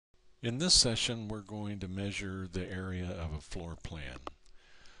In this session, we're going to measure the area of a floor plan.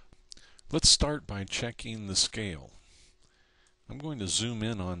 Let's start by checking the scale. I'm going to zoom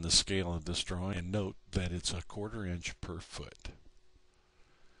in on the scale of this drawing and note that it's 1/4 inch per foot.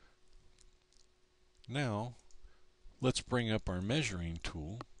 Now, let's bring up our measuring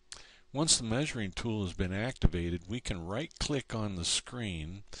tool. Once the measuring tool has been activated, we can right-click on the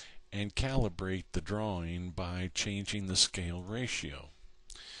screen and calibrate the drawing by changing the scale ratio.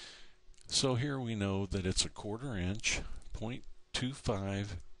 So here we know that it's 1/4 inch,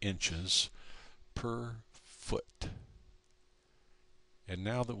 0.25 inches per foot. And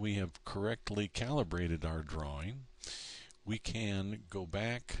now that we have correctly calibrated our drawing, we can go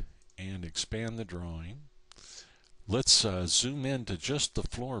back and expand the drawing. Let's zoom in to just the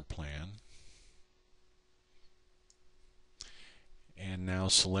floor plan. And now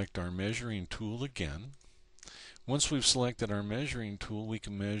select our measuring tool again. Once we've selected our measuring tool, we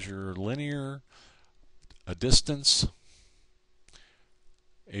can measure linear, a distance,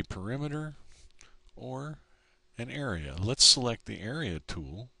 a perimeter, or an area. Let's select the area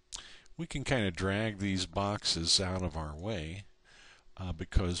tool. We can kind of drag these boxes out of our way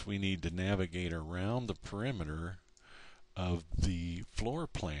because we need to navigate around the perimeter of the floor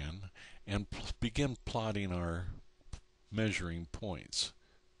plan and begin plotting our measuring points.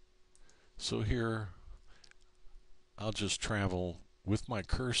 So here I'll just travel with my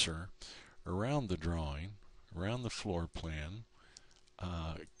cursor around the drawing, around the floor plan,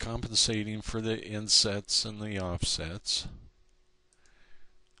 compensating for the insets and the offsets.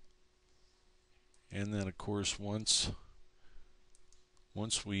 And then of course once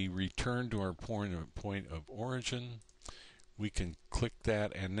we return to our point of origin, we can click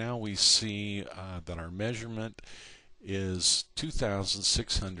that, and now we see that our measurement is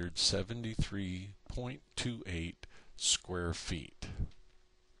 2,673.28 square feet.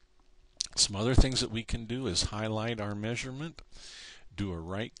 Some other things that we can do is highlight our measurement, do a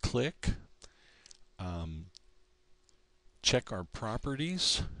right click, check our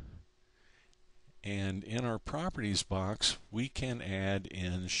properties, and in our properties box we can add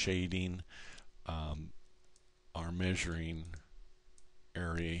in shading our measuring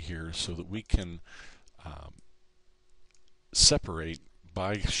area here so that we can separate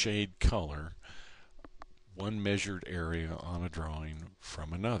by shade color one measured area on a drawing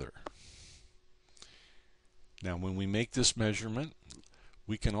from another. Now when we make this measurement,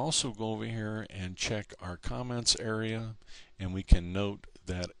 we can also go over here and check our comments area, and we can note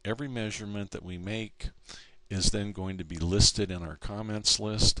that every measurement that we make is then going to be listed in our comments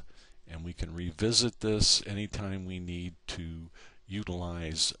list, and we can revisit this anytime we need to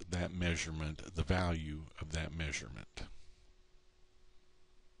utilize that measurement, the value of that measurement.